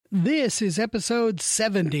This is episode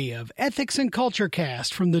 70 of Ethics and Culture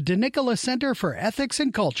Cast from the DeNicola Center for Ethics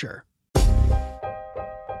and Culture.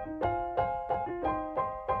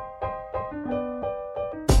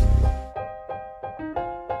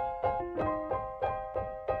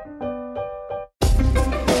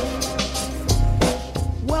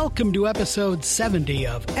 Welcome to episode 70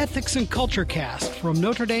 of Ethics and Culture Cast from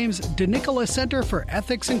Notre Dame's DeNicola Center for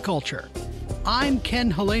Ethics and Culture. I'm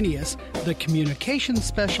Ken Hellenius, the communications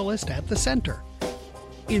specialist at the center.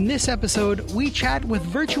 In this episode, we chat with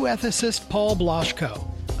virtue ethicist Paul Blaschko,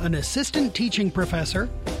 an assistant teaching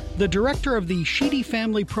professor, the director of the Sheedy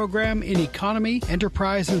Family Program in Economy,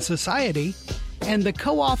 Enterprise, and Society, and the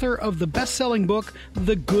co-author of the best-selling book,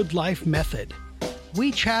 The Good Life Method.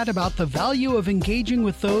 We chat about the value of engaging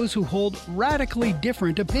with those who hold radically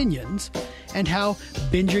different opinions, and how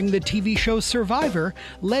binging the TV show Survivor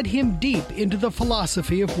led him deep into the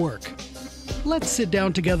philosophy of work. Let's sit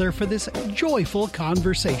down together for this joyful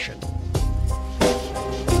conversation.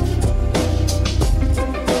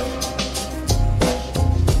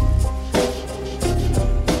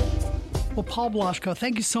 Well, Paul Blaschko,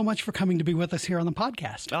 thank you so much for coming to be with us here on the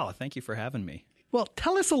podcast. Oh, thank you for having me. Well,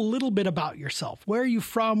 tell us a little bit about yourself. Where are you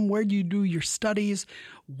from? Where do you do your studies?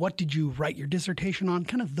 What did you write your dissertation on?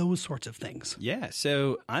 Kind of those sorts of things. Yeah,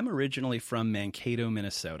 so I'm originally from Mankato,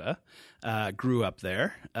 Minnesota. Grew up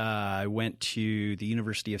there. I went to the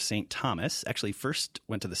University of St. Thomas. Actually, first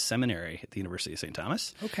went to the seminary at the University of St.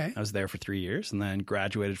 Thomas. Okay. I was there for 3 years and then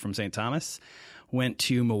graduated from St. Thomas. Went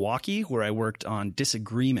to Milwaukee, where I worked on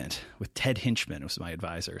disagreement with Ted Hinchman, was my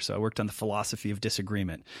advisor. So I worked on the philosophy of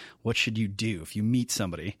disagreement. What should you do if you meet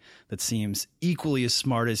somebody that seems equally as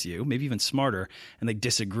smart as you, maybe even smarter, and they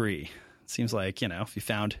disagree? It seems like, if you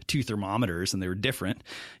found two thermometers and they were different,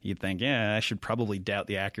 you'd think, yeah, I should probably doubt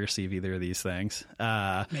the accuracy of either of these things.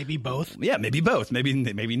 Maybe both. Yeah, maybe both. Maybe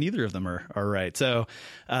neither of them are right. So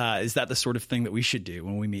is that the sort of thing that we should do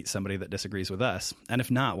when we meet somebody that disagrees with us? And if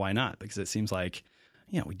not, why not? Because it seems like,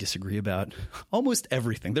 we disagree about almost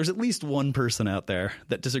everything. There's at least one person out there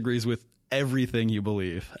that disagrees with everything you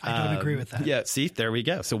believe. I don't agree with that. Yeah, see, there we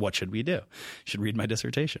go. So what should we do? Should read my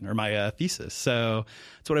dissertation or my thesis. So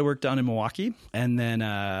that's what I worked on in Milwaukee. And then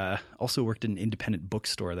also worked in an independent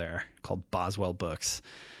bookstore there called Boswell Books.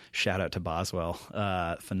 Shout out to Boswell,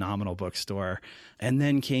 phenomenal bookstore. And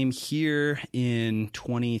then came here in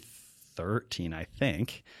 2013, I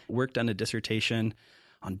think. Worked on a dissertation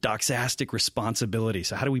on doxastic responsibility.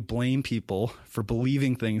 So how do we blame people for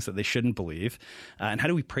believing things that they shouldn't believe? And how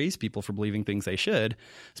do we praise people for believing things they should,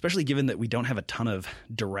 especially given that we don't have a ton of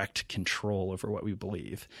direct control over what we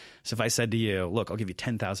believe? So if I said to you, look, I'll give you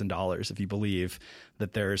 $10,000 if you believe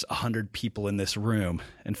that there's 100 people in this room,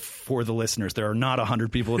 and for the listeners, there are not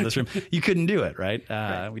 100 people in this room, you couldn't do it, right?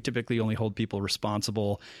 Right. We typically only hold people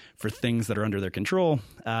responsible for things that are under their control.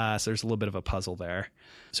 So there's a little bit of a puzzle there.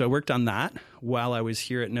 So I worked on that while I was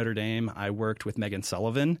here at Notre Dame. I worked with Megan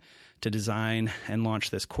Sullivan to design and launch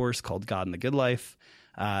this course called God and the Good Life.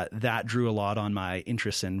 That drew a lot on my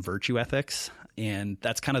interest in virtue ethics. And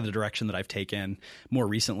that's kind of the direction that I've taken more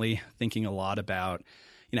recently, thinking a lot about,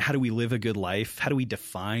 how do we live a good life? How do we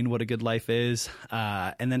define what a good life is?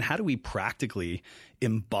 And then how do we practically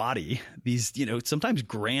embody these, sometimes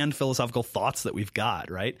grand philosophical thoughts that we've got,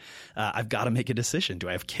 right? I've got to make a decision. Do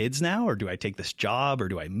I have kids now, or do I take this job, or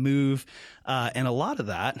do I move? And a lot of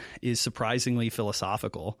that is surprisingly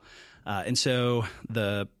philosophical. And so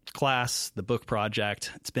the class, the book project,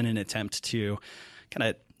 it's been an attempt to kind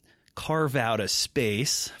of carve out a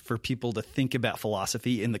space for people to think about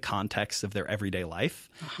philosophy in the context of their everyday life.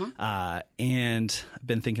 And I've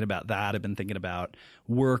been thinking about that. I've been thinking about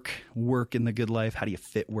work in the good life. How do you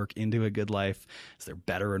fit work into a good life? Is there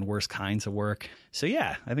better and worse kinds of work? So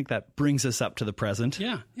yeah, I think that brings us up to the present.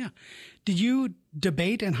 Yeah. Did you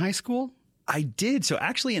debate in high school? I did. So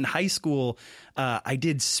actually in high school, I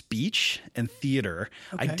did speech and theater.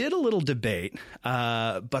 Okay. I did a little debate,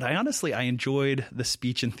 but I enjoyed the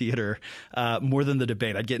speech and theater more than the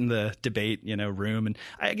debate. I'd get in the debate, room, and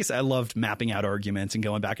I guess I loved mapping out arguments and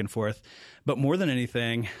going back and forth. But more than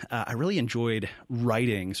anything, I really enjoyed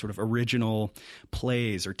writing sort of original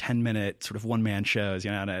plays or 10-minute sort of one-man shows,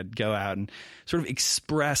 and I'd go out and sort of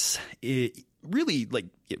express it, really like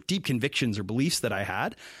deep convictions or beliefs that I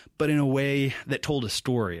had, but in a way that told a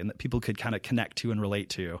story and that people could kind of connect to and relate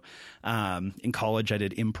to. In college, I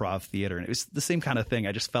did improv theater, and it was the same kind of thing.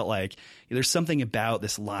 I just felt like there's something about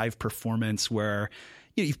this live performance where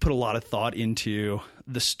you've put a lot of thought into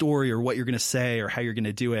the story or what you're going to say or how you're going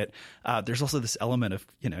to do it. There's also this element of,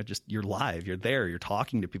 just you're live, you're there, you're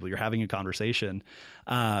talking to people, you're having a conversation.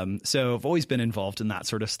 So I've always been involved in that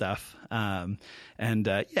sort of stuff. A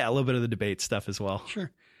little bit of the debate stuff as well.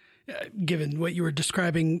 Sure. Given what you were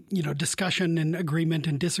describing, discussion and agreement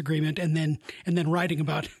and disagreement, and then writing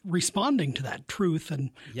about responding to that truth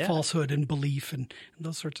and falsehood and belief and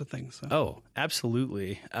those sorts of things. So. Oh,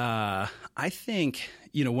 absolutely. I think,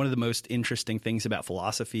 one of the most interesting things about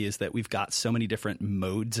philosophy is that we've got so many different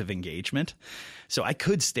modes of engagement. So I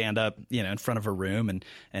could stand up, in front of a room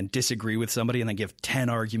and disagree with somebody and then give 10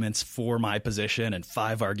 arguments for my position and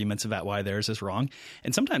 5 arguments about why theirs is wrong.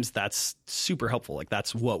 And sometimes that's super helpful. Like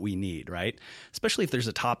that's what we need, right? Especially if there's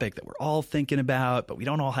a topic that we're all thinking about, but we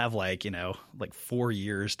don't all have like 4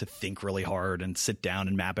 years to think really hard and sit down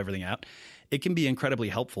and map everything out. It can be incredibly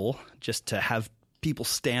helpful just to have people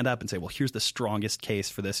stand up and say, well, here's the strongest case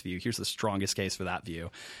for this view. Here's the strongest case for that view.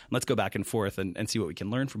 And let's go back and forth and see what we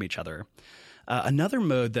can learn from each other. Another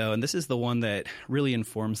mode, though, and this is the one that really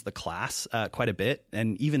informs the class quite a bit,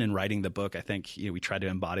 and even in writing the book, I think we tried to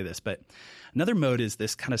embody this, but another mode is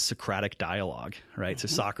this kind of Socratic dialogue, right? Mm-hmm.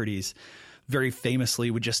 So Socrates very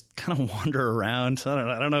famously would just kind of wander around.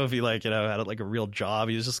 I don't know if he had like a real job.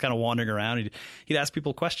 He was just kind of wandering around. He'd ask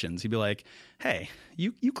people questions. He'd be like, hey,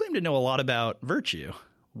 you claim to know a lot about virtue.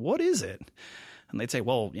 What is it? And they'd say,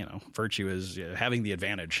 well, virtue is having the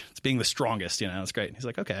advantage. It's being the strongest, that's great. And he's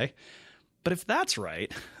like, okay. But if that's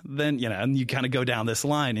right, then, and you kind of go down this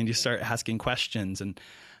line and you start asking questions and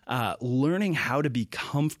learning how to be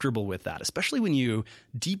comfortable with that, especially when you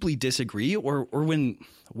deeply disagree or when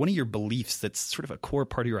one of your beliefs that's sort of a core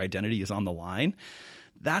part of your identity is on the line.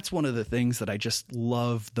 That's one of the things that I just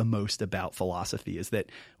love the most about philosophy is that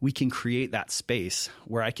we can create that space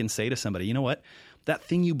where I can say to somebody, you know what? That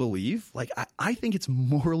thing you believe, I think it's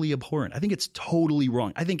morally abhorrent. I think it's totally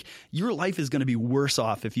wrong. I think your life is going to be worse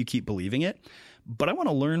off if you keep believing it. But I want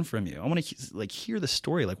to learn from you. I want to hear the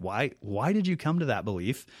story. Why did you come to that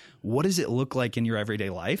belief? What does it look like in your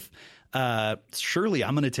everyday life? Surely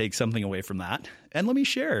I'm going to take something away from that. And let me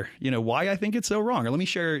share, why I think it's so wrong. Or let me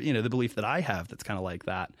share, the belief that I have that's kind of like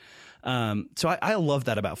that. So I love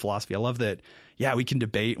that about philosophy. I love that. Yeah, we can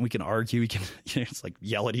debate and we can argue. We can it's like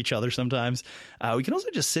yell at each other sometimes. We can also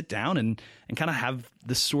just sit down and kind of have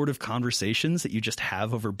the sort of conversations that you just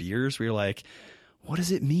have over beers where you're like, what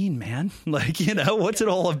does it mean, man? What's it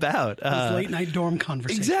all about? Those late night dorm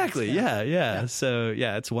conversations. Exactly. Yeah. So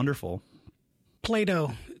it's wonderful.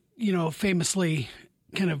 Plato, famously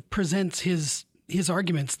kind of presents his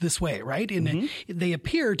arguments this way, right? And they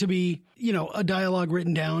appear to be, a dialogue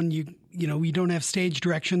written down. You don't have stage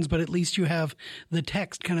directions, but at least you have the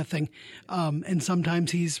text kind of thing. And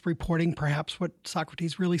sometimes he's reporting perhaps what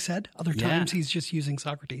Socrates really said. Other times he's just using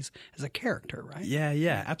Socrates as a character, right?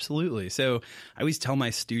 Yeah, absolutely. So I always tell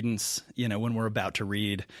my students, when we're about to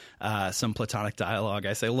read some Platonic dialogue,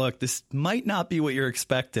 I say, look, this might not be what you're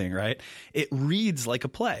expecting, right? It reads like a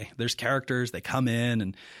play. There's characters, they come in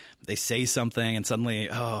and they say something and suddenly,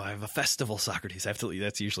 I have a festival, Socrates.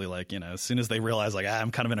 That's usually as soon as they realize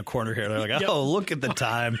I'm kind of in a corner here, they're like, look at the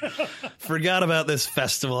time. Forgot about this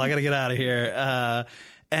festival. I got to get out of here.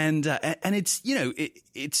 And it's,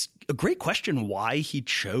 it's a great question why he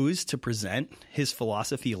chose to present his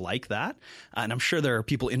philosophy like that. And I'm sure there are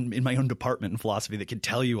people in my own department in philosophy that can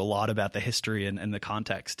tell you a lot about the history and the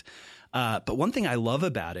context. But one thing I love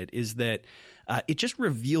about it is that it just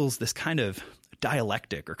reveals this kind of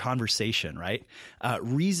dialectic or conversation, right?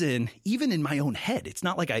 Reason, even in my own head. It's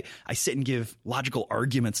not like I sit and give logical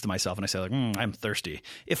arguments to myself and I say I'm thirsty.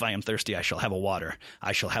 If I am thirsty, I shall have a water.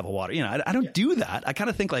 I shall have a water. I don't do that. I kind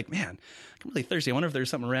of think man, I'm really thirsty. I wonder if there's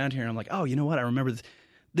something around here. And I'm like, you know what? I remember this.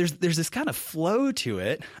 There's this kind of flow to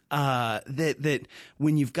it that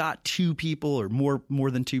when you've got two people or more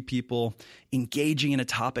than two people engaging in a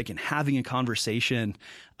topic and having a conversation,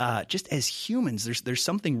 just as humans, there's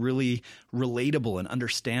something really relatable and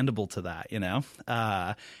understandable to that,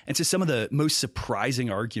 And so some of the most surprising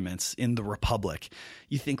arguments in the Republic,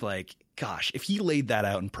 you think gosh, if he laid that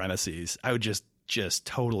out in premises, I would just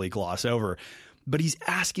totally gloss over. But he's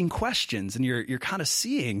asking questions and you're kind of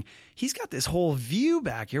seeing he's got this whole view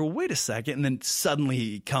back here. Well, wait a second. And then suddenly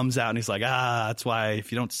he comes out and he's like, that's why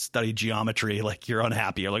if you don't study geometry, you're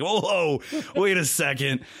unhappy. You're like, whoa, wait a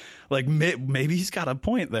second. like maybe he's got a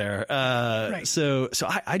point there. Right. So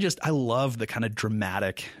I love the kind of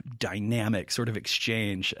dramatic, dynamic sort of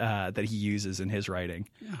exchange that he uses in his writing.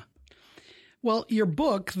 Yeah. Well, your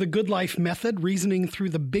book, The Good Life Method, Reasoning Through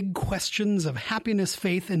the Big Questions of Happiness,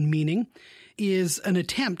 Faith, and Meaning, is an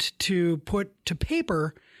attempt to put to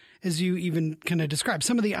paper, as you even kind of describe,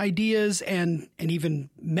 some of the ideas and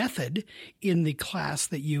even method in the class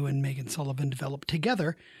that you and Megan Sullivan developed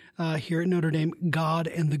together here at Notre Dame, God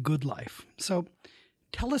and the Good Life. So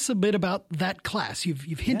tell us a bit about that class.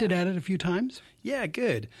 You've hinted at it a few times. Yeah,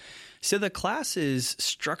 good. So the class is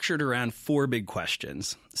structured around 4 big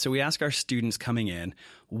questions. So we ask our students coming in,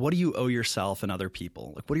 what do you owe yourself and other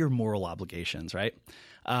people? Like, what are your moral obligations, right?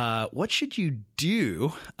 What should you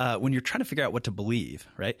do when you're trying to figure out what to believe,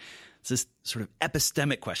 right? It's this sort of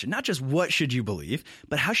epistemic question, not just what should you believe,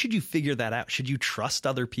 but how should you figure that out? Should you trust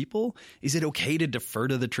other people? Is it okay to defer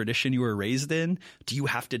to the tradition you were raised in? Do you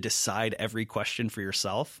have to decide every question for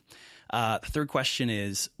yourself? The third question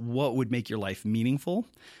is, what would make your life meaningful?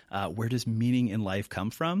 Where does meaning in life come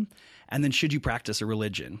from? And then, should you practice a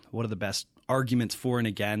religion? What are the best arguments for and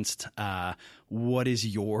against? What is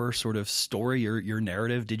your sort of story, your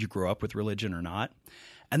narrative? Did you grow up with religion or not?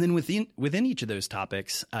 And then within each of those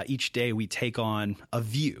topics, each day we take on a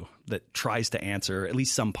view that tries to answer at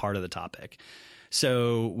least some part of the topic.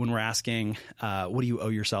 So when we're asking, what do you owe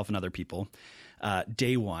yourself and other people?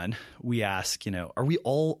 Day one, we ask, are we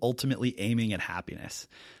all ultimately aiming at happiness?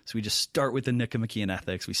 So we just start with the Nicomachean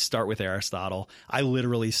Ethics. We start with Aristotle. I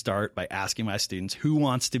literally start by asking my students, who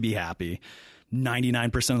wants to be happy?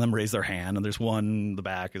 99% of them raise their hand, and there's one in the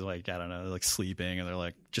back who's like, I don't know, they're like sleeping, and they're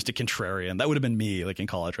like just a contrarian. That would have been me, like in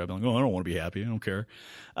college. I'd be like, oh, I don't want to be happy. I don't care.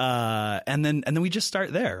 And then we just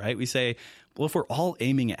start there, right? We say, well, if we're all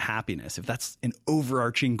aiming at happiness, if that's an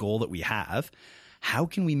overarching goal that we have, how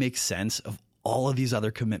can we make sense of all of these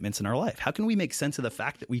other commitments in our life? How can we make sense of the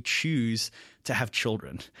fact that we choose to have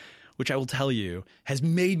children, which I will tell you has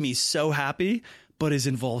made me so happy, but has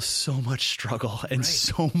involved so much struggle and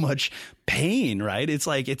so much pain, right? It's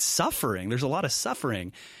like, it's suffering. There's a lot of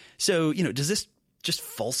suffering. So, does this just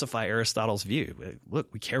falsify Aristotle's view?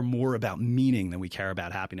 Look, we care more about meaning than we care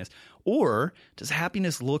about happiness. Or does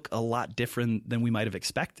happiness look a lot different than we might have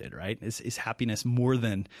expected, right? Is happiness more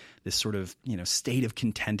than this sort of, state of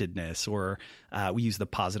contentedness? Or we use the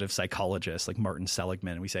positive psychologist like Martin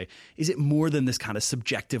Seligman, and we say, is it more than this kind of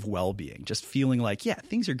subjective well-being? Just feeling like, yeah,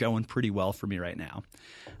 things are going pretty well for me right now.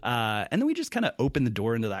 And then we just kind of open the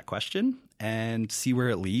door into that question and see where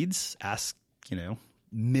it leads. Ask,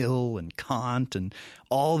 Mill and Kant and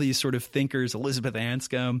all these sort of thinkers, Elizabeth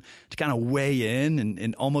Anscombe, to kind of weigh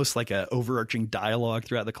in almost like a overarching dialogue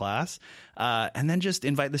throughout the class, and then just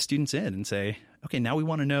invite the students in and say, okay, now we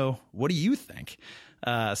want to know, what do you think?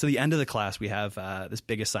 So the end of the class, we have this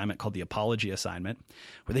big assignment called the Apology assignment,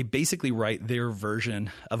 where they basically write their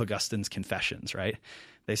version of Augustine's Confessions, right?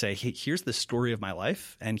 They say, hey, here's the story of my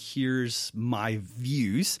life, and here's my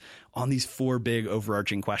views on these 4 big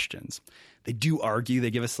overarching questions. They do argue. They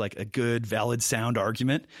give us like a good, valid, sound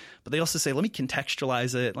argument. But they also say, let me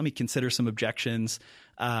contextualize it. Let me consider some objections.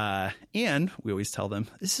 And we always tell them,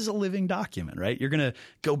 this is a living document, right? You're going to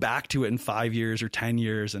go back to it in 5 years or 10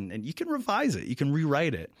 years, and you can revise it. You can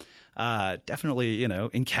rewrite it. Definitely,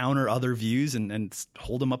 encounter other views and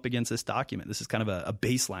hold them up against this document. This is kind of a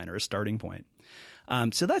baseline or a starting point.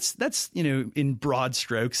 So that's in broad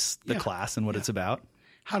strokes, the class and what it's about.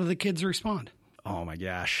 How do the kids respond? Oh, my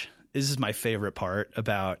gosh. This is my favorite part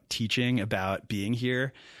about teaching, about being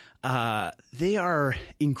here. They are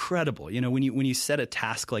incredible. When you set a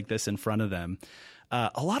task like this in front of them,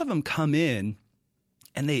 a lot of them come in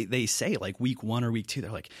and they say like week 1 or week 2,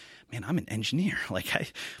 they're like, man, I'm an engineer. Like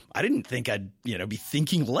I didn't think I'd, be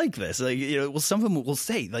thinking like this. Like, well, some of them will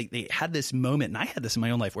say like they had this moment, and I had this in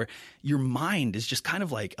my own life, where your mind is just kind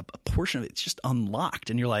of like a portion of it's just unlocked.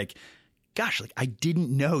 And you're like, gosh, like I didn't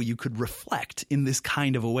know you could reflect in this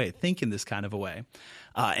kind of a way, think in this kind of a way.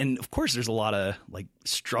 And of course, there's a lot of like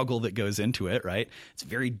struggle that goes into it, right? It's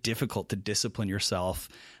very difficult to discipline yourself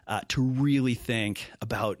to really think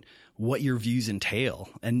about what your views entail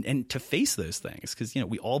and to face those things. Because,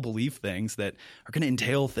 we all believe things that are going to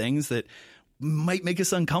entail things that might make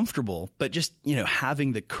us uncomfortable, but just,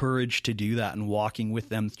 having the courage to do that and walking with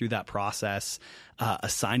them through that process,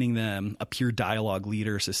 assigning them a peer dialogue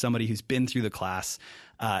leader. So somebody who's been through the class,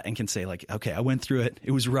 and can say like, okay, I went through it.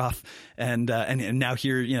 It was rough. And now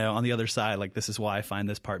here, on the other side, like, this is why I find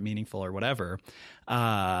this part meaningful or whatever,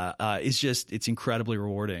 it's incredibly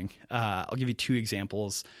rewarding. I'll give you 2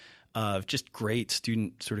 examples of just great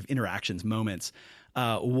student sort of interactions, moments.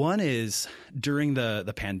 One is during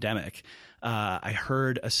the pandemic, I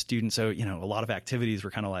heard a student, so, a lot of activities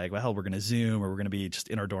were kind of like, well, we're going to Zoom or we're going to be just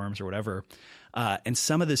in our dorms or whatever. And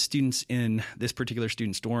some of the students in this particular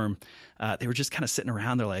student's dorm, they were just kind of sitting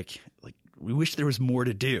around. They're like, we wish there was more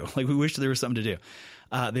to do. Like, we wish there was something to do.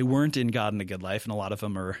 They weren't in God and a Good Life, and a lot of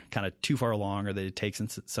them are kind of too far along, or they take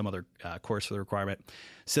some other course for the requirement.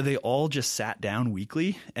 So they all just sat down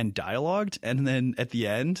weekly and dialogued, and then at the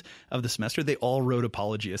end of the semester, they all wrote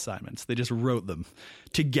apology assignments. They just wrote them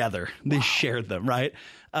together. They shared them, right?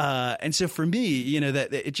 And so for me,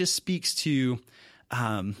 that it just speaks to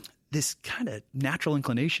this kind of natural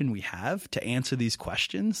inclination we have to answer these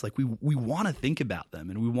questions. Like, we want to think about them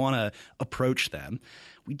and we want to approach them.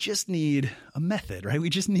 We just need a method, right? We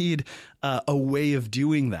just need a way of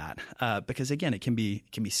doing that because, again, it can be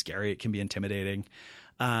scary. It can be intimidating.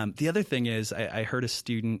 The other thing is I heard a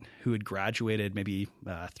student who had graduated maybe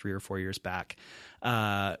 3 or 4 years back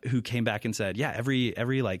who came back and said, yeah,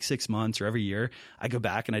 every like 6 months or every year, I go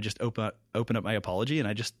back and I just open up my apology and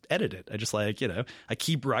I just edit it. I just I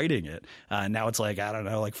keep writing it. Now it's like, I don't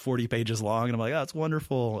know, like 40 pages long. And I'm like, oh, it's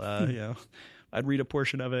wonderful. I'd read a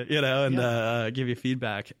portion of it, and give you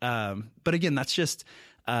feedback. But again, that's just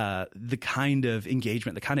the kind of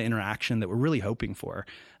engagement, the kind of interaction that we're really hoping for,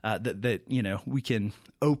 that we can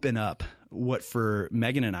open up what for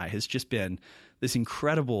Megan and I has just been this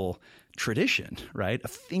incredible tradition, right,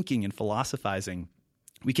 of thinking and philosophizing.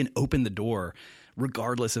 We can open the door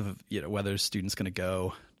regardless of, whether a student's going to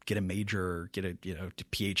go get a major or get a,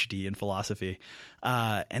 PhD in philosophy.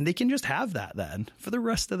 And they can just have that then for the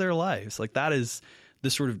rest of their lives. Like, that is the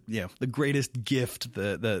sort of, the greatest gift,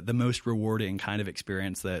 the most rewarding kind of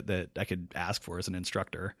experience that I could ask for as an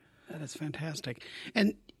instructor. That is fantastic.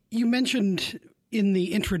 And you mentioned in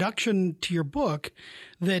the introduction to your book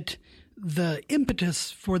that the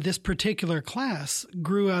impetus for this particular class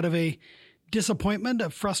grew out of a disappointment, a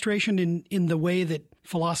frustration in the way that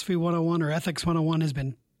Philosophy 101 or Ethics 101 has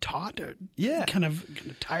been taught. Yeah. Kind of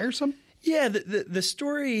tiresome. Yeah. The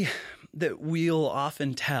story that we'll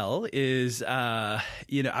often tell is, I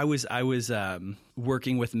was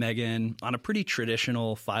working with Megan on a pretty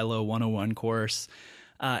traditional Philo 101 course.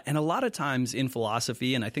 And a lot of times in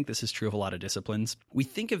philosophy, and I think this is true of a lot of disciplines, we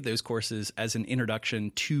think of those courses as an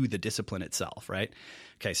introduction to the discipline itself, right?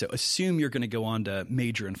 Okay, so assume you're going to go on to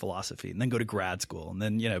major in philosophy and then go to grad school and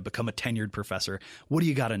then, become a tenured professor. What do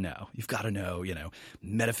you got to know? You've got to know,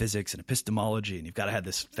 metaphysics and epistemology, and you've got to have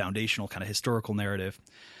this foundational kind of historical narrative.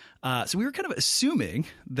 So we were kind of assuming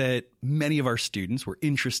that many of our students were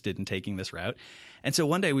interested in taking this route. And so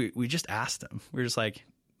one day we just asked them, we were just like,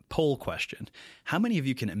 poll question. How many of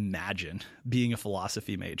you can imagine being a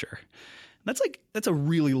philosophy major? That's a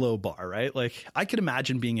really low bar, right? Like, I could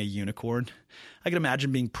imagine being a unicorn. I could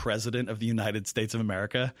imagine being president of the United States of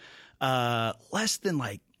America. Less than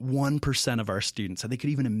 1% of our students said they could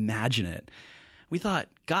even imagine it. We thought,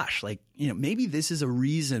 gosh, maybe this is a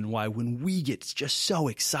reason why when we get just so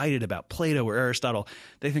excited about Plato or Aristotle,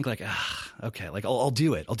 they think okay, I'll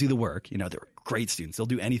do it. I'll do the work. They're great students. They'll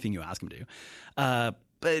do anything you ask them to.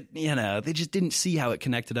 But, they just didn't see how it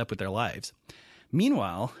connected up with their lives.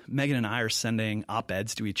 Meanwhile, Megan and I are sending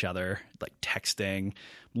op-eds to each other, texting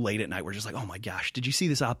late at night. We're just like, oh my gosh, did you see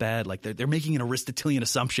this op-ed? They're making an Aristotelian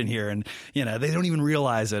assumption here and, they don't even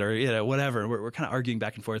realize it or, whatever. We're kind of arguing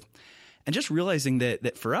back and forth and just realizing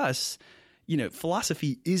that for us,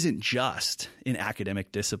 philosophy isn't just an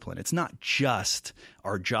academic discipline. It's not just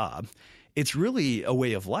our job. It's really a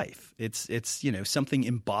way of life. It's something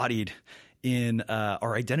embodied in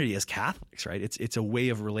our identity as Catholics, right? It's a way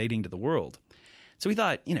of relating to the world. So we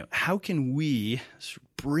thought, how can we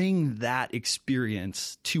bring that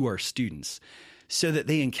experience to our students so that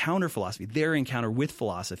they encounter philosophy? Their encounter with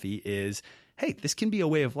philosophy is, hey, this can be a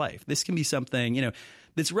way of life. This can be something,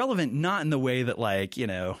 that's relevant, not in the way that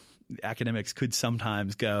academics could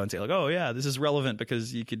sometimes go and say oh yeah, this is relevant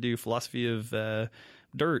because you could do philosophy of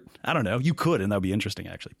dirt. I don't know. You could, and that would be interesting,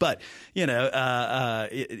 actually. But, we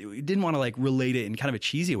didn't want to relate it in kind of a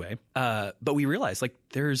cheesy way. But we realized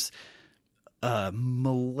there's a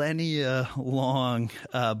millennia's long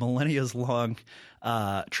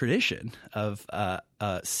tradition of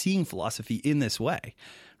seeing philosophy in this way,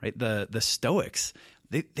 right? The Stoics,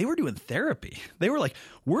 they were doing therapy. They were like,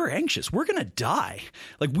 we're anxious. We're going to die.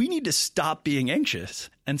 We need to stop being anxious.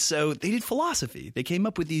 And so they did philosophy. They came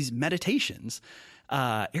up with these meditations.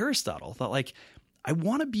 Aristotle thought I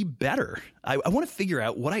want to be better. I want to figure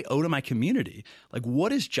out what I owe to my community. What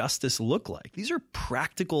does justice look like? These are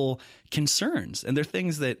practical concerns, and they're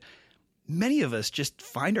things that many of us just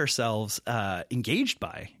find ourselves engaged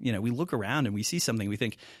by. We look around and we see something, we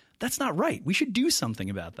think, That's not right. We should do something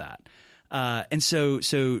about that. And so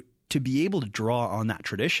to be able to draw on that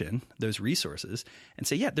tradition, those resources, and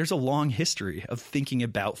say, yeah, there's a long history of thinking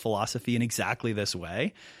about philosophy in exactly this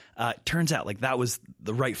way. Turns out like that was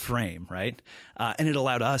the right frame, right? And it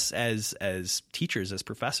allowed us as teachers, as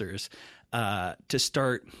professors, to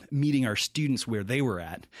start meeting our students where they were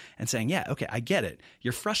at and saying, yeah, okay, I get it.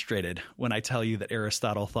 You're frustrated when I tell you that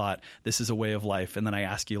Aristotle thought this is a way of life. And then I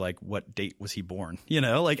ask you, like, what date was he born? You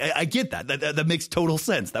know, like, I get that. That makes total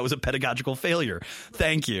sense. That was a pedagogical failure.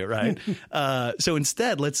 Thank you. Right. So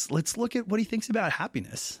instead, let's look at what he thinks about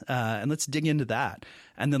happiness, and let's dig into that.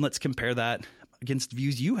 And then let's compare that against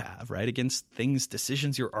views you have, right? Against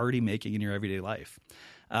decisions you're already making in your everyday life.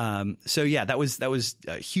 So yeah, that was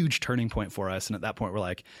a huge turning point for us. And at that point, we're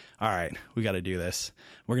like, all right, we got to do this.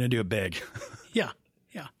 We're going to do it big. Yeah.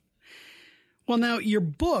 Well, now your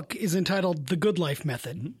book is entitled The Good Life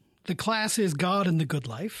Method. Mm-hmm. The class is God and the Good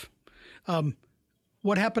Life.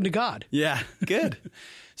 What happened to God? Yeah, good.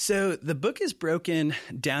 So the book is broken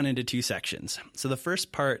down into two sections. So the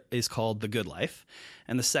first part is called The Good Life,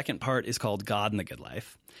 and the second part is called God and the Good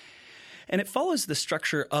Life. And it follows the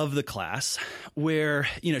structure of the class where,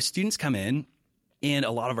 students come in, and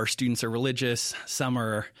a lot of our students are religious. Some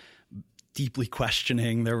are deeply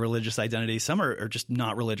questioning their religious identity. Some are just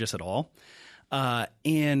not religious at all.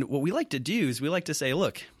 And what we like to do is we like to say,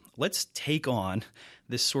 look, let's take on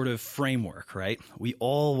this sort of framework, right? We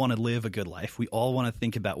all want to live a good life. We all want to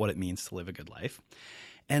think about what it means to live a good life.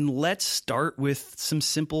 And let's start with some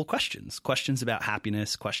simple questions about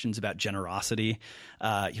happiness, questions about generosity.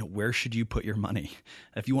 Where should you put your money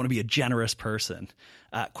if you want to be a generous person?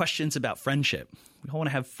 Questions about friendship. We all want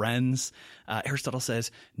to have friends. Aristotle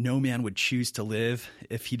says no man would choose to live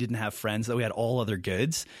if he didn't have friends, though he had all other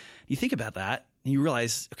goods. You think about that and you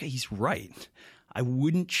realize, okay, he's right. I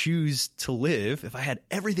wouldn't choose to live if I had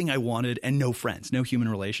everything I wanted and no friends, no human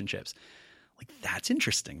relationships. Like, that's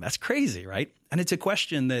interesting. That's crazy, right? And it's a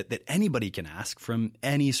question that anybody can ask from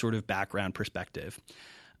any sort of background perspective.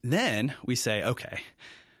 Then we say, okay,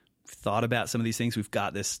 we've thought about some of these things. We've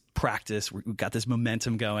got this practice. We've got this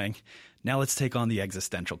momentum going. Now let's take on the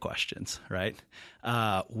existential questions, right?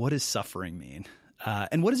 What does suffering mean?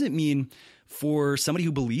 And what does it mean for somebody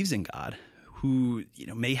who believes in God, who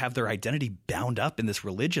may have their identity bound up in this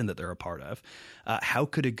religion that they're a part of? How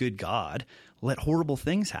could a good God let horrible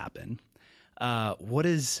things happen? What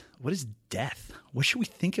is death? What should we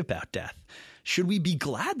think about death? Should we be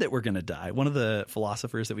glad that we're going to die? One of the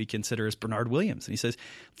philosophers that we consider is Bernard Williams. And he says,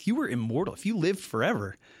 if you were immortal, if you lived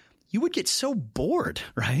forever, you would get so bored,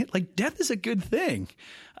 right? Like, death is a good thing.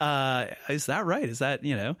 Is that right? Is that,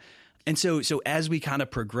 And so as we kind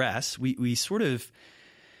of progress, we sort of,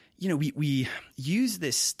 we use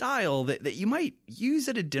this style that you might use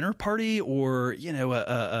at a dinner party or,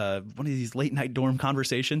 one of these late night dorm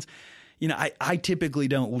conversations. I typically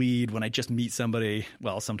don't lead when I just meet somebody.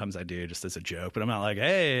 Well, sometimes I do just as a joke, but I'm not like,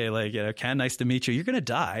 hey, Ken, nice to meet you. You're going to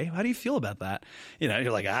die. How do you feel about that?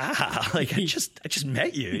 You're like, I just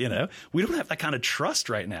met you, we don't have that kind of trust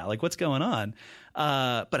right now. Like, what's going on?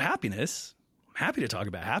 But happiness, I'm happy to talk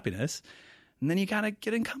about happiness. And then you kind of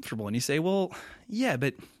get uncomfortable and you say, well, yeah,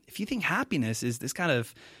 but if you think happiness is this kind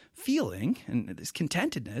of feeling and this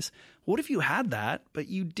contentedness, what if you had that, but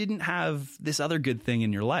you didn't have this other good thing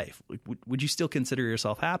in your life? Would you still consider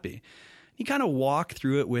yourself happy? You kind of walk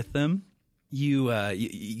through it with them. You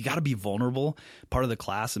got to be vulnerable. Part of the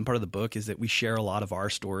class and part of the book is that we share a lot of our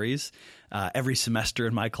stories. Every semester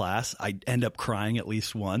in my class, I end up crying at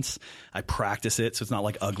least once. I practice it, so it's not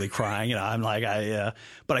like ugly crying. I'm like,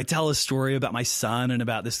 but I tell a story about my son and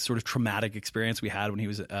about this sort of traumatic experience we had when he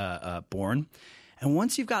was born. And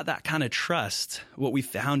once you've got that kind of trust, what we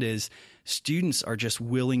found is students are just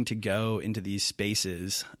willing to go into these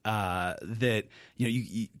spaces that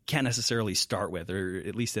you can't necessarily start with, or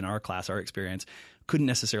at least in our class, our experience couldn't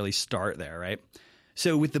necessarily start there, right?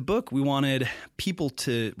 So with the book, we wanted people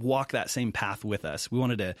to walk that same path with us. We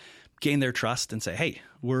wanted to gain their trust and say, hey,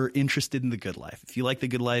 we're interested in the good life. If you like the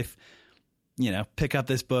good life, pick up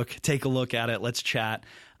this book, take a look at it, let's chat.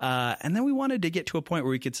 And then we wanted to get to a point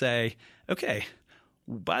where we could say, okay,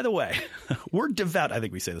 by the way, we're devout. I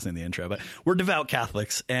think we say this in the intro, but we're devout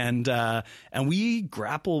Catholics, and we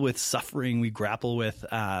grapple with suffering. We grapple with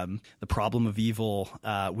the problem of evil,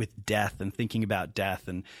 with death, and thinking about death,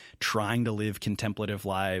 and trying to live contemplative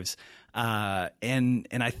lives. And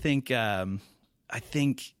I think at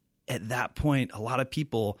that point, a lot of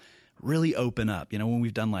people really open up. When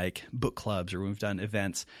we've done like book clubs or when we've done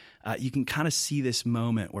events, you can kind of see this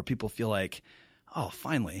moment where people feel like, oh,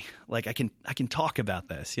 finally, like I can talk about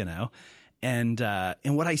this, And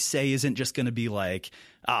what I say isn't just going to be like,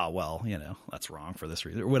 well, that's wrong for this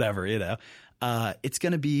reason or whatever, it's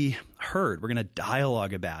going to be heard. We're going to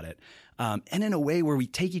dialogue about it. And in a way where we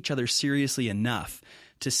take each other seriously enough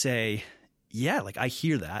to say, yeah, like I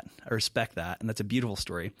hear that, I respect that, and that's a beautiful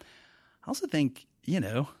story. I also think,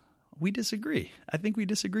 we disagree. I think we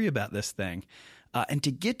disagree about this thing. And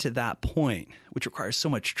to get to that point, which requires so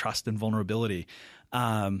much trust and vulnerability,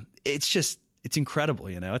 it's incredible.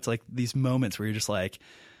 It's like these moments where you're just like,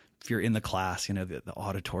 if you're in the class, the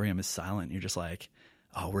auditorium is silent. You're just like,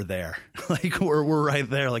 oh, we're there. Like we're right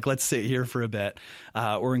there. Like, let's sit here for a bit.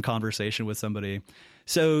 We're in conversation with somebody.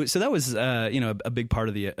 So that was, a big part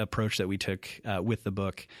of the approach that we took with the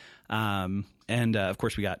book. And of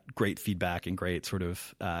course, we got great feedback and great sort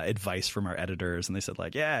of advice from our editors. And they said,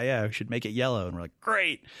 like, yeah, we should make it yellow. And we're like,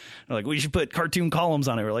 great. They're like, we should put cartoon columns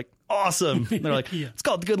on it. We're like, awesome. And they're like, It's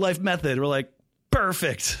called The Good Life Method. We're like,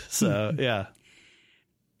 perfect. So, yeah.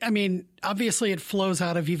 I mean, obviously, it flows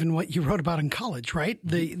out of even what you wrote about in college, right?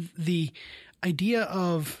 The idea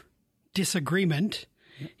of disagreement,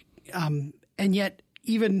 and yet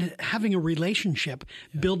even having a relationship,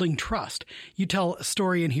 building trust. You tell a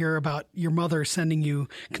story in here about your mother sending you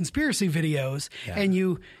conspiracy videos, and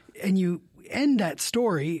you end that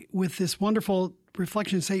story with this wonderful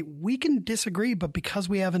reflection and say, we can disagree, but because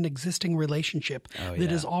we have an existing relationship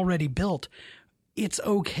that is already built, it's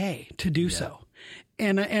okay to do so.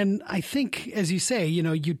 And I think, as you say,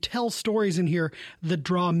 you tell stories in here that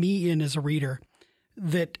draw me in as a reader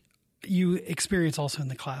that you experience also in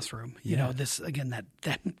the classroom. This, again,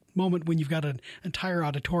 that moment when you've got an entire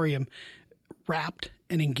auditorium wrapped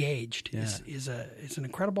and engaged is an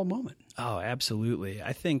incredible moment. Oh, absolutely.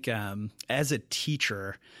 I think as a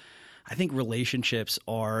teacher, I think relationships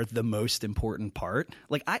are the most important part.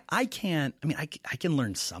 Like I can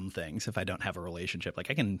learn some things if I don't have a relationship. Like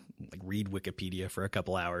I can read Wikipedia for a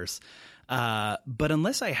couple hours. But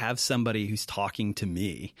unless I have somebody who's talking to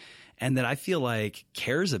me and that I feel like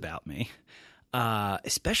cares about me,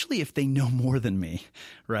 especially if they know more than me,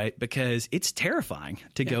 right? Because it's terrifying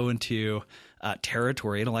to go into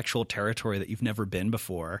intellectual territory that you've never been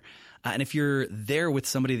before. And if you're there with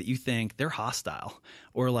somebody that you think they're hostile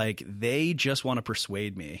or like they just want to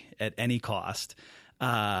persuade me at any cost,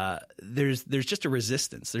 there's just a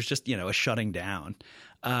resistance. There's just, a shutting down.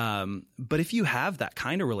 But if you have that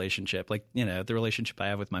kind of relationship, like, the relationship I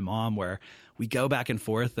have with my mom where we go back and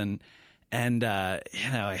forth and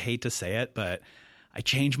I hate to say it, but I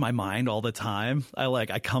change my mind all the time.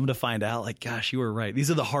 I come to find out like, gosh, you were right. These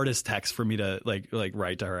are the hardest texts for me to like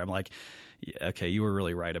write to her. I'm like, yeah, okay, you were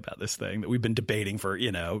really right about this thing that we've been debating for,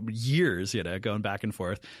 years, going back and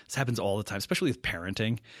forth. This happens all the time, especially with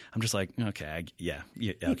parenting. I'm just like, okay,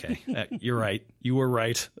 okay, you're right. You were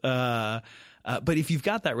right. But if you've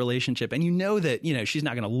got that relationship and that, she's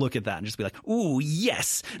not going to look at that and just be like, ooh,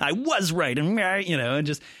 yes, I was right.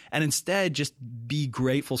 And instead just be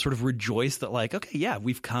grateful, sort of rejoice that like, okay, yeah,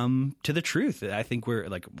 we've come to the truth. I think we're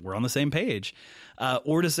on the same page.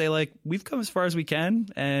 Or to say like, we've come as far as we can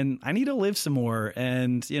and I need to live some more.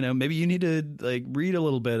 And, maybe you need to like read a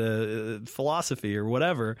little bit of philosophy or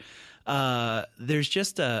whatever. There's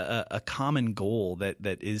just a common goal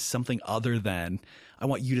that is something other than I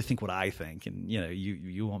want you to think what I think, and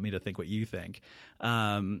you want me to think what you think.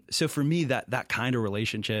 So for me, that kind of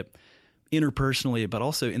relationship, interpersonally, but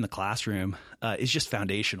also in the classroom, is just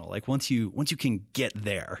foundational. Like once you can get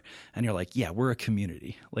there, and you're like, yeah, we're a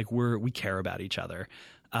community. Like we care about each other.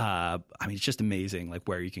 It's just amazing, like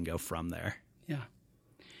where you can go from there. Yeah.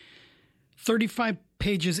 35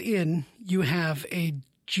 pages in, you have a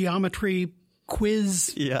geometry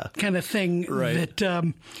quiz kind of thing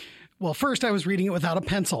that well, first I was reading it without a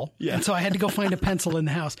pencil, and so I had to go find a pencil in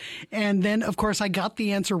the house. And then, of course, I got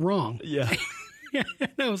the answer wrong. Yeah. And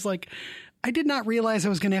I was like, I did not realize I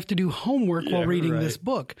was going to have to do homework while reading this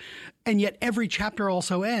book. And yet every chapter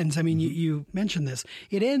also ends. I mean, you mentioned this.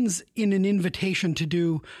 It ends in an invitation to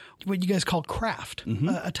do what you guys call craft,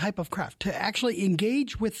 a type of craft, to actually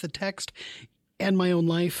engage with the text and my own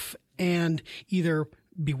life and either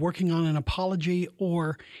be working on an apology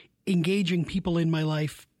or engaging people in my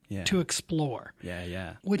life to explore.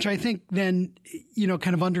 Yeah. Which I think then,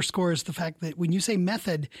 kind of underscores the fact that when you say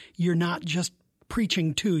method, you're not just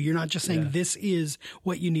preaching to, you're not just saying this is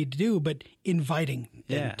what you need to do, but inviting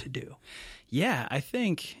them to do. Yeah, I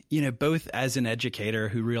think, both as an educator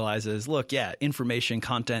who realizes, look, information,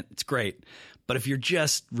 content, it's great. But if you're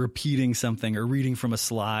just repeating something or reading from a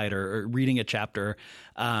slide or reading a chapter,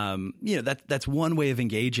 that's one way of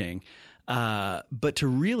engaging. But to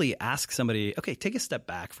really ask somebody, okay, take a step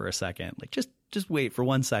back for a second, like just wait for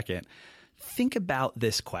 1 second. think about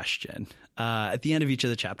this question. At the end of each of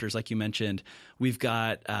the chapters, like you mentioned, we've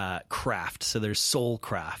got craft. So there's soul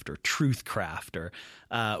craft or truth craft or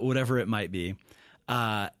whatever it might be.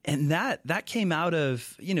 And that came out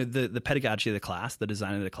of, the pedagogy of the class, the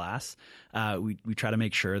design of the class. We try to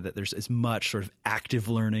make sure that there's as much sort of active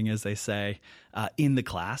learning, as they say, in the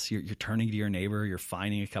class. You're turning to your neighbor, you're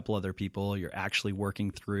finding a couple other people, you're actually working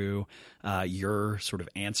through your sort of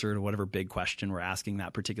answer to whatever big question we're asking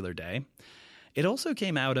that particular day. It also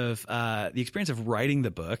came out of the experience of writing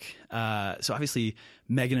the book. So obviously,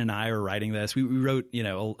 Megan and I are writing this. We wrote,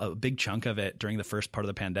 a big chunk of it during the first part of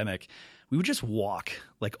the pandemic. We would just walk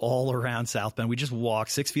like all around South Bend. We'd just walk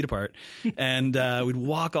 6 feet apart and we'd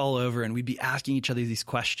walk all over and we'd be asking each other these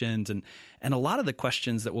questions. And a lot of the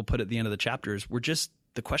questions that we'll put at the end of the chapters were just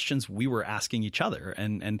the questions we were asking each other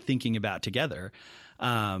and thinking about together.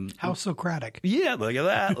 How Socratic. Yeah, look at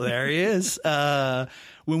that. There he is.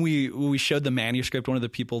 When we showed the manuscript, one of the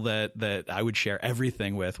people that I would share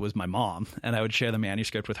everything with was my mom, and I would share the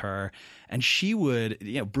manuscript with her, and she would,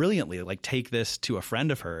 brilliantly like take this to a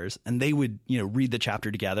friend of hers, and they would, read the chapter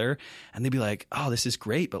together, and they'd be like, "Oh, this is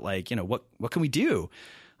great, but like, what can we do?"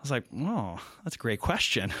 I was like, "Oh, that's a great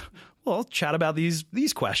question." Well, chat about these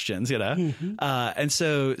questions, Mm-hmm. And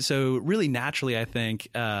so really naturally, I think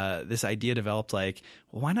this idea developed like,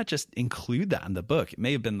 well, why not just include that in the book? It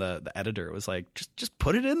may have been the editor. It was like, just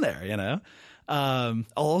put it in there, I'll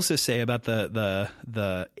also say about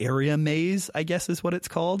the area maze, I guess is what it's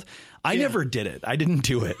called. I never did it. I didn't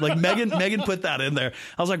do it. Like Megan put that in there.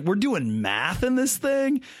 I was like, we're doing math in this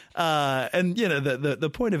thing. And the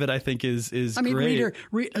point of it, I think is great.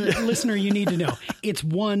 Listener, you need to know it's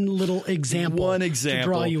one little example. To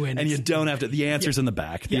draw you in. And you don't have to, the answer's in the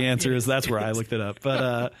back. The answer is, that's where I looked it up.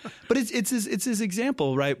 But it's this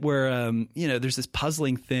example, right? Where, there's this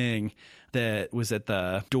puzzling thing that was at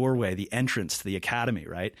the doorway, the entrance to the academy,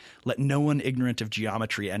 right? Let no one ignorant of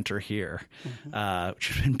geometry enter here, which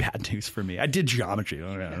has been bad news for me. I did geometry.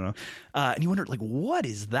 I don't know. And you wonder, like, what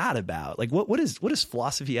is that about? Like, what does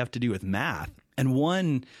philosophy have to do with math? And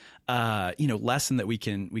one, lesson that we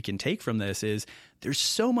can take from this is there's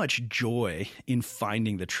so much joy in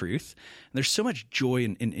finding the truth. And there's so much joy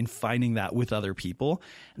in finding that with other people.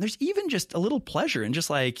 And there's even just a little pleasure in just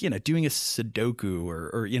like, doing a Sudoku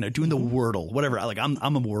or doing the Wordle, whatever.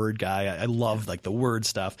 I'm a word guy. I love like the word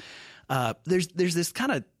stuff. There's this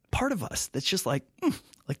kind of part of us that's just like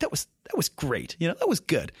that was great. That was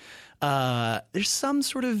good. There's some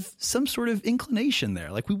sort of inclination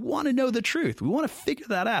there. Like we want to know the truth. We want to figure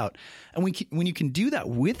that out. And when you can do that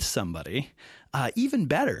with somebody, even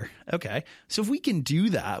better. Okay. So if we can do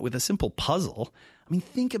that with a simple puzzle, I mean,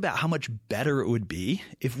 think about how much better it would be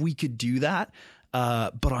if we could do that,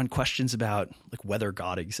 but on questions about like whether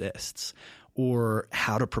God exists or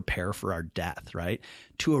how to prepare for our death, right?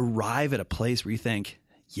 To arrive at a place where you think,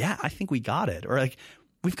 yeah, I think we got it. Or like,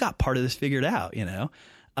 we've got part of this figured out,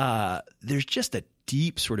 there's just a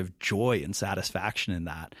deep sort of joy and satisfaction in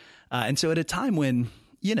that. And so at a time when,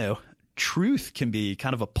 truth can be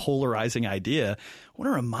kind of a polarizing idea, I want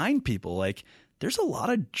to remind people like there's a lot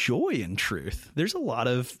of joy in truth. There's a lot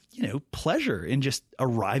of, pleasure in just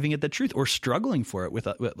arriving at the truth or struggling for it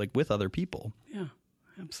with other people. Yeah,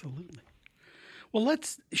 absolutely. Well,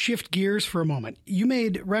 let's shift gears for a moment. You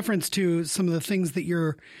made reference to some of the things that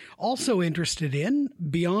you're also interested in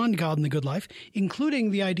beyond God and the Good Life,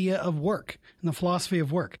 including the idea of work and the philosophy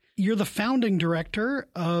of work. You're the founding director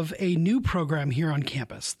of a new program here on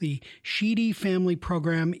campus, the Sheedy Family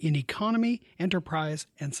Program in Economy, Enterprise,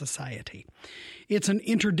 and Society. It's an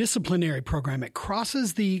interdisciplinary program. It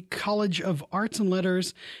crosses the College of Arts and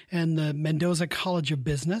Letters and the Mendoza College of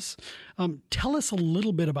Business. Tell us a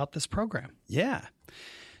little bit about this program. Yeah.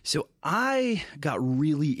 So I got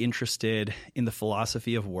really interested in the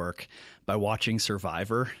philosophy of work by watching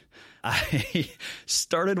Survivor. I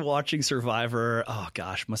started watching Survivor,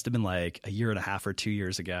 must have been like a year and a half or 2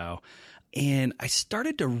 years ago. And I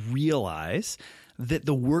started to realize that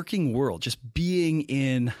the working world, just being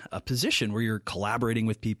in a position where you're collaborating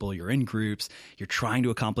with people, you're in groups, you're trying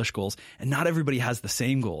to accomplish goals, and not everybody has the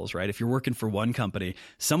same goals, right? If you're working for one company,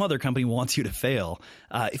 some other company wants you to fail.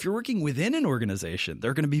 If you're working within an organization,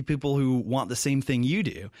 there are going to be people who want the same thing you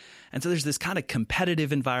do. And so there's this kind of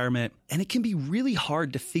competitive environment, and it can be really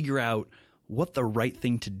hard to figure out what the right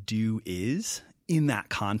thing to do is in that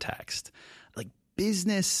context.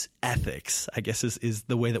 Business ethics, I guess, is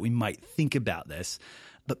the way that we might think about this.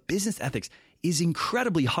 But business ethics is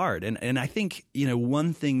incredibly hard. And I think,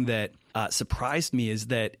 one thing that surprised me is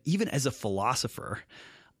that even as a philosopher,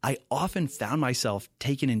 I often found myself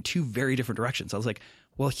taken in two very different directions. I was like,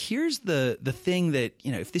 well, here's the thing that,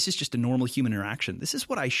 if this is just a normal human interaction, this is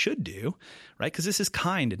what I should do, right? Because this is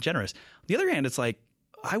kind and generous. On the other hand, it's like,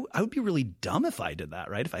 I would be really dumb if I did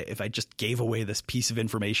that, right? If I just gave away this piece of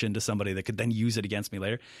information to somebody that could then use it against me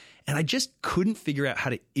later. And I just couldn't figure out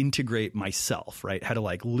how to integrate myself, right? How to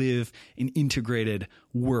live an integrated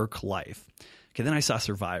work life. Okay, then I saw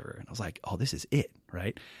Survivor and I was like, oh, this is it,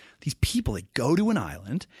 right? These people, they go to an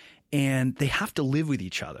island and they have to live with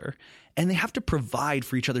each other and they have to provide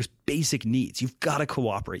for each other's basic needs. You've got to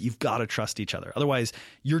cooperate. You've got to trust each other. Otherwise,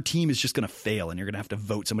 your team is just going to fail and you're going to have to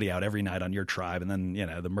vote somebody out every night on your tribe. And then,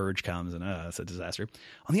 the merge comes and it's a disaster.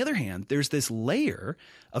 On the other hand, there's this layer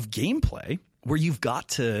of gameplay where you've got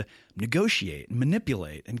to negotiate and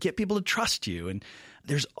manipulate and get people to trust you. And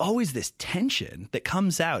there's always this tension that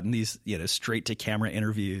comes out in these, straight to camera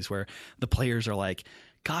interviews where the players are like,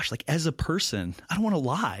 gosh, as a person, I don't want to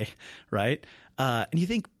lie, right? And you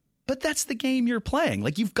think, but that's the game you're playing.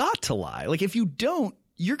 You've got to lie. If you don't,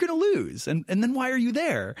 you're going to lose. And then why are you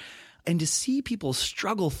there? And to see people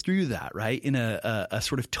struggle through that, right, in a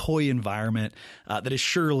sort of toy environment that is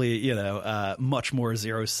surely, much more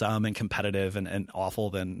zero sum and competitive and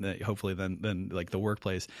awful than hopefully than the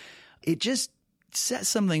workplace, it just set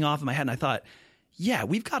something off in my head. And I thought, yeah,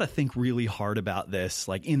 we've got to think really hard about this,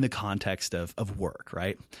 in the context of work,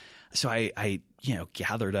 right? So I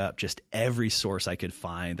gathered up just every source I could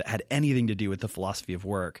find that had anything to do with the philosophy of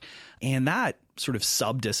work. And that sort of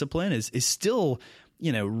sub-discipline is still,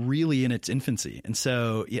 really in its infancy. And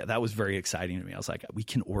so, yeah, that was very exciting to me. I was like, we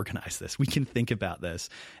can organize this. We can think about this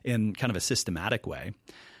in kind of a systematic way.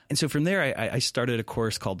 And so from there, I started a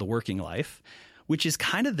course called The Working Life, which is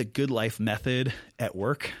kind of the good life method at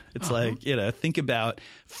work. It's think about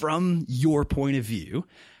from your point of view,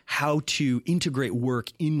 how to integrate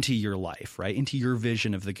work into your life, right? Into your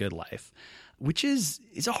vision of the good life, which is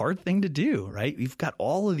a hard thing to do, right? We've got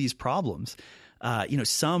all of these problems.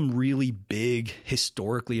 Some really big,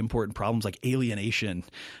 historically important problems like alienation.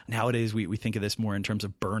 Nowadays, we think of this more in terms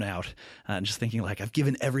of burnout and just thinking I've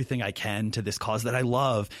given everything I can to this cause that I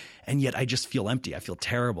love, and yet I just feel empty. I feel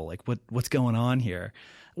terrible. What's going on here?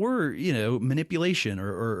 Or, manipulation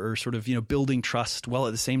or sort of, building trust while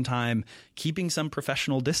at the same time keeping some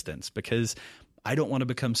professional distance because I don't want to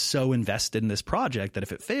become so invested in this project that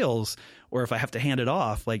if it fails or if I have to hand it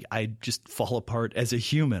off, I just fall apart as a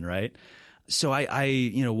human, right? So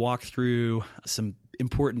I walk through some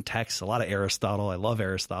important texts, a lot of Aristotle. I love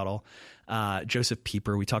Aristotle. Joseph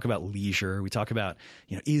Pieper. We talk about leisure. We talk about,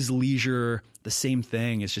 is leisure the same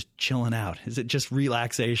thing as just chilling out? Is it just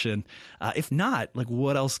relaxation? If not,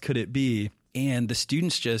 what else could it be? And the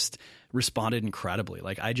students just responded incredibly.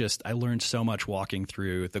 I learned so much walking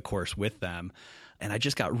through the course with them. And I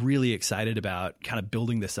just got really excited about kind of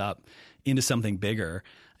building this up into something bigger.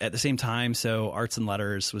 At the same time, so Arts and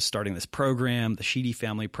Letters was starting this program, the Sheedy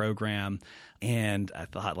Family Program. And I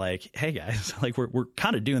thought hey guys, we're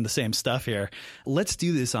kind of doing the same stuff here. Let's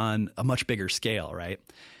do this on a much bigger scale, right?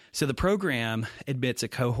 So the program admits a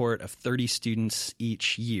cohort of 30 students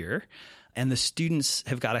each year. And the students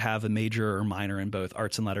have got to have a major or minor in both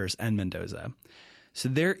Arts and Letters and Mendoza. So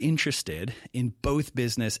they're interested in both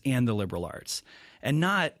business and the liberal arts. And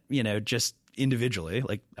not, just individually.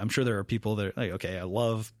 I'm sure there are people that are okay, I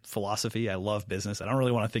love philosophy, I love business. I don't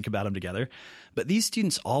really want to think about them together. But these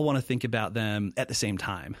students all want to think about them at the same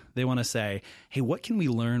time. They want to say, hey, what can we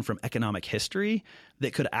learn from economic history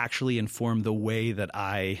that could actually inform the way that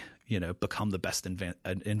I, become the best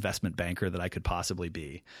investment banker that I could possibly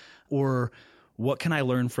be? Or what can I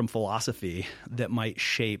learn from philosophy that might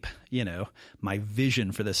shape, my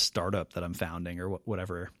vision for this startup that I'm founding or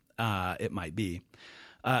whatever it might be?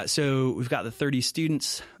 So we've got the 30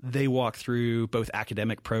 students. They walk through both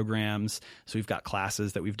academic programs. So we've got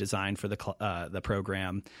classes that we've designed for the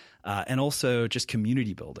program, and also just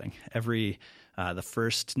community building.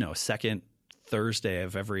 Second Thursday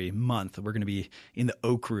of every month, we're going to be in the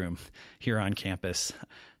Oak Room here on campus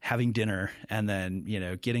having dinner and then,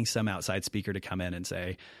 getting some outside speaker to come in and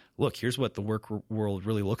say, look, here's what the work world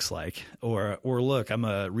really looks like. Or look, I'm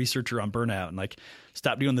a researcher on burnout and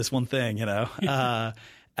stop doing this one thing,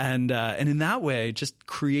 and in that way, just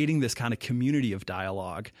creating this kind of community of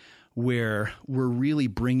dialogue where we're really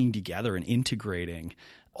bringing together and integrating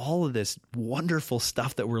all of this wonderful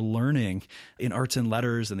stuff that we're learning in arts and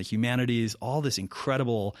letters and the humanities, all this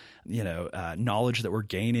incredible, knowledge that we're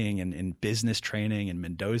gaining in business training in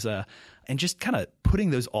Mendoza, and just kind of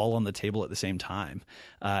putting those all on the table at the same time,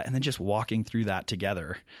 and then just walking through that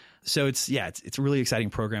together. So it's a really exciting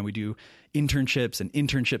program. We do internships and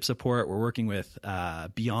internship support. We're working with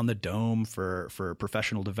Beyond the Dome for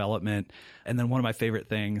professional development. And then one of my favorite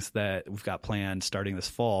things that we've got planned starting this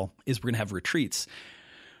fall is we're going to have retreats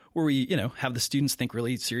where we, have the students think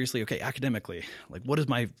really seriously, okay, academically, like what does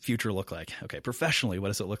my future look like? Okay, professionally, what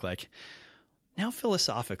does it look like? Now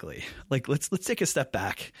philosophically, like let's take a step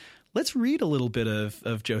back. Let's read a little bit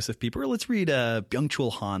of Joseph Pieper. Let's read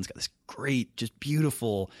Byung-Chul Han's got this great, just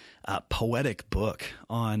beautiful, poetic book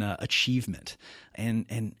on achievement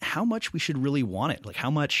and how much we should really want it, like how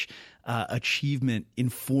much achievement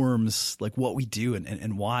informs like what we do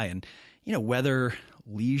and why. And, whether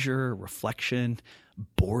leisure, reflection,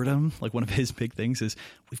 boredom, like one of his big things is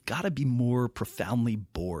we've got to be more profoundly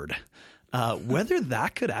bored. Whether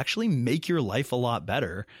that could actually make your life a lot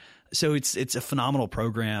better. So it's a phenomenal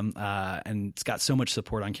program, and it's got so much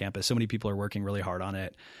support on campus. So many people are working really hard on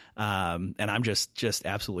it, and I'm just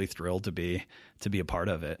absolutely thrilled to be a part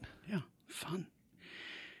of it. Yeah, fun.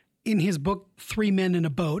 In his book 3 Men in a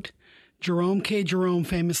Boat, Jerome K. Jerome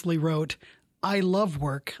famously wrote, "I love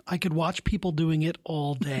work. I could watch people doing it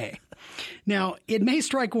all day." Now, it may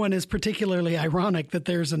strike one as particularly ironic that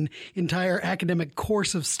there's an entire academic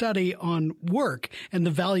course of study on work and the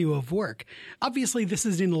value of work. Obviously, this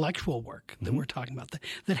is intellectual work that we're talking about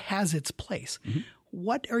that has its place. Mm-hmm.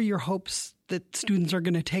 What are your hopes that students are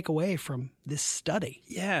going to take away from this study?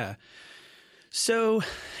 Yeah. So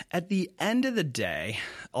at the end of the day,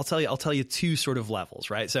 I'll tell you two sort of levels,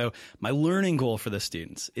 right? So my learning goal for the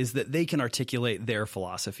students is that they can articulate their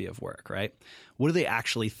philosophy of work, right? What do they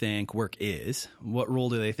actually think work is? What role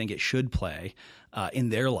do they think it should play in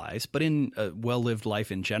their lives, but in a well-lived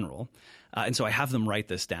life in general? And so I have them write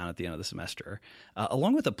this down at the end of the semester,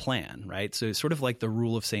 along with a plan, right? So it's sort of like the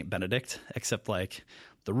rule of St. Benedict, except like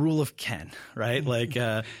the rule of Ken, right? Like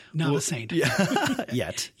not a saint, yeah,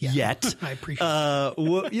 yet. I appreciate that.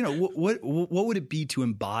 What would it be to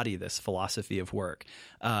embody this philosophy of work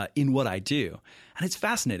in what I do? And it's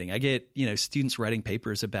fascinating. I get students writing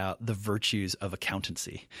papers about the virtues of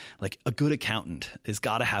accountancy. Like a good accountant has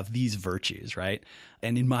got to have these virtues, right?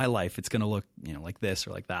 And in my life, it's going to look like this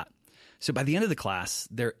or like that. So by the end of the class,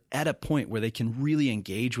 they're at a point where they can really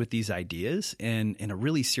engage with these ideas in a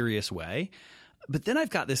really serious way. But then I've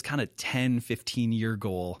got this kind of 10, 15-year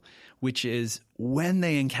goal, which is when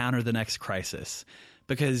they encounter the next crisis,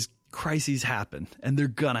 because crises happen and they're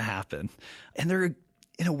going to happen. And they're,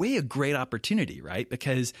 in a way, a great opportunity, right?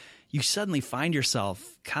 Because you suddenly find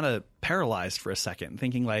yourself kind of paralyzed for a second,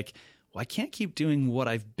 thinking like, well, I can't keep doing what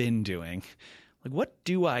I've been doing. Like, what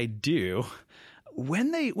do I do?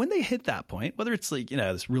 When they hit that point, whether it's like,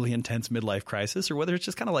 this really intense midlife crisis or whether it's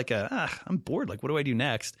just kind of like I'm bored. Like, what do I do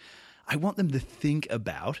next? I want them to think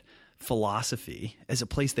about philosophy as a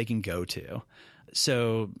place they can go to.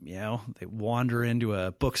 So, they wander into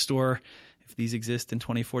a bookstore. If these exist in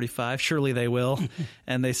 2045, surely they will.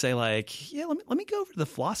 And they say like, yeah, let me go over to the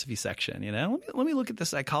philosophy section. Let me look at the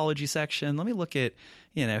psychology section. Let me look at,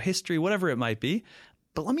 history, whatever it might be.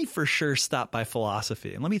 But let me for sure stop by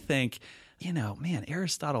philosophy and let me think, man,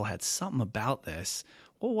 Aristotle had something about this.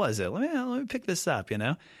 What was it? Let me pick this up,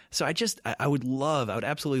 So I would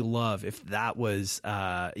absolutely love if that was,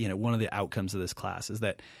 one of the outcomes of this class is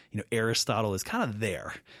that, Aristotle is kind of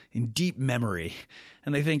there in deep memory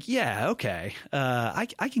and they think, yeah, okay,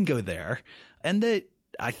 I can go there. And that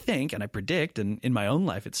I think, and I predict, and in my own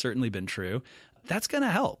life, it's certainly been true. That's going to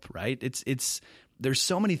help, right? There's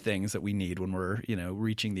so many things that we need when we're,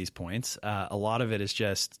 reaching these points. A lot of it is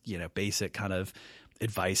just, basic kind of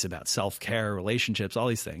advice about self-care, relationships, all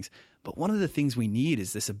these things. But one of the things we need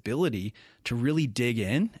is this ability to really dig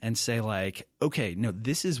in and say like, okay, no,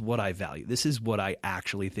 this is what I value. This is what I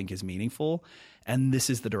actually think is meaningful. And this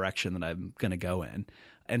is the direction that I'm going to go in.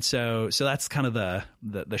 And so that's kind of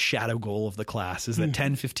the shadow goal of the class is that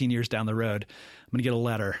 10, 15 years down the road, I'm going to get a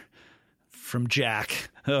letter from Jack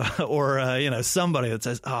or, somebody that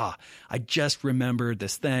says, I just remembered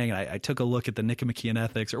this thing. I took a look at the Nicomachean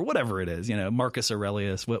Ethics or whatever it is, Marcus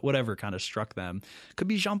Aurelius, whatever kind of struck them. Could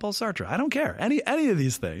be Jean-Paul Sartre. I don't care. Any of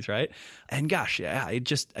these things, right? And gosh, yeah,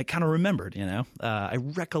 I kind of remembered, I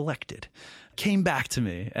recollected, came back to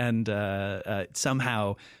me and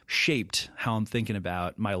somehow shaped how I'm thinking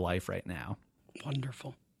about my life right now.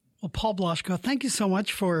 Wonderful. Well, Paul Blaschko, thank you so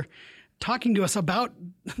much for talking to us about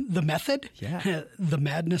the method, the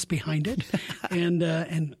madness behind it,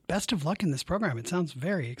 and best of luck in this program. It sounds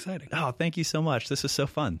very exciting. Oh, thank you so much. This is so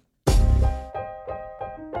fun.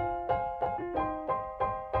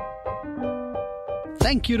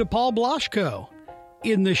 Thank you to Paul Blaschko.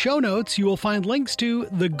 In the show notes, you will find links to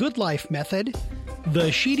The Good Life Method,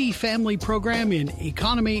 the Sheedy Family Program in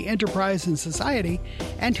Economy, Enterprise, and Society,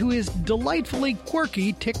 and to his delightfully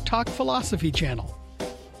quirky TikTok philosophy channel.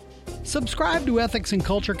 Subscribe to Ethics and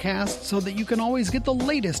Culture Cast so that you can always get the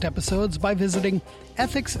latest episodes by visiting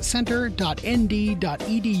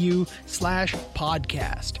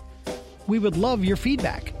ethicscenter.nd.edu/podcast. We would love your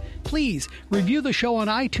feedback. Please review the show on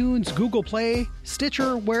iTunes, Google Play,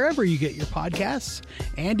 Stitcher, wherever you get your podcasts,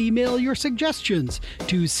 and email your suggestions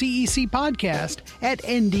to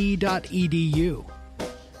cecpodcast@nd.edu.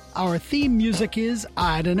 Our theme music is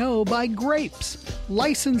I Dunno by Grapes,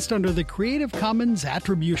 licensed under the Creative Commons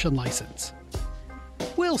Attribution License.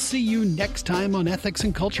 We'll see you next time on Ethics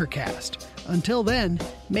and Culture Cast. Until then,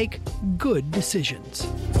 make good decisions.